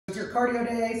cardio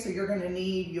day, so you're gonna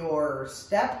need your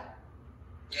step.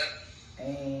 Yep.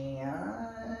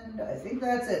 And I think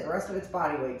that's it. The rest of it's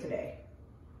body weight today.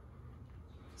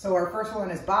 So our first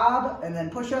one is bob, and then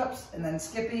push-ups, and then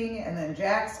skipping, and then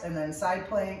jacks, and then side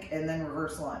plank, and then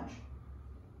reverse lunge.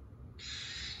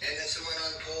 And then someone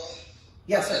on the pole?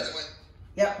 Yes, sir.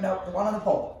 Yep, no, the one on the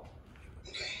pole.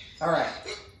 Okay. All right.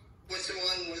 What's the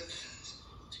one with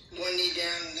one knee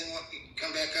down and then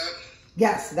come back up?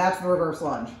 Yes, that's the reverse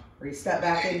lunge, where you step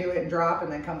back into it and drop,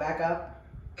 and then come back up.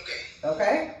 Okay.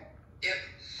 Okay? Yep.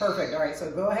 Perfect. All right, so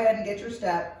go ahead and get your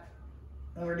step.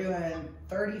 And we're doing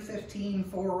 30, 15,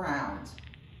 4 rounds.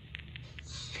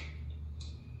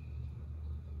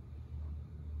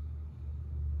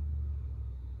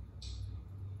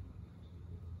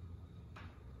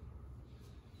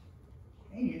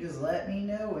 And you just let me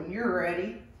know when you're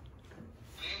ready.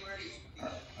 I'm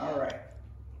ready. All right.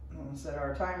 I'm gonna set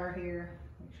our timer here.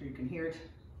 Make sure you can hear it.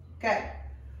 Okay.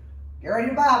 Get ready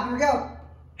to bob. Here we go.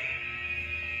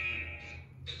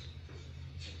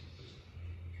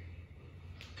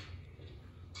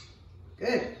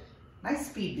 Good. Nice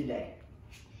speed today.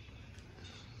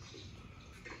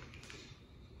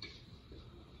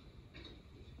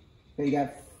 Okay, you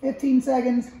got 15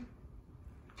 seconds.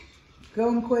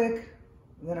 Going quick.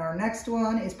 And then our next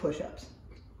one is push-ups.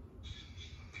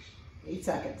 8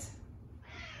 seconds.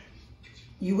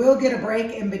 You will get a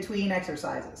break in between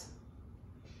exercises.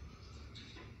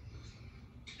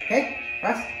 Okay,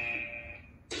 rest.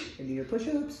 And do your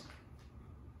push-ups.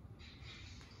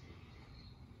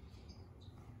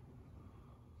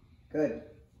 Good.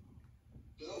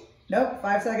 Nope,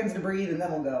 5 seconds to breathe and then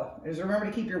we'll go. Just remember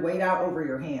to keep your weight out over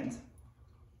your hands.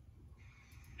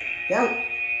 Go.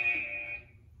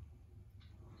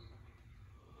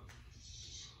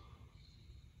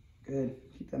 Good.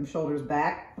 Keep them shoulders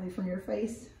back, away from your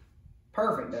face.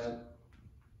 Perfect, Doug.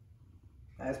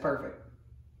 That's perfect.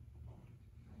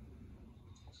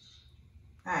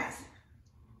 Nice.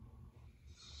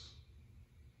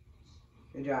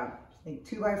 Good job. Think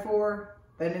 2 by 4,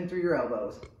 bending through your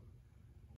elbows.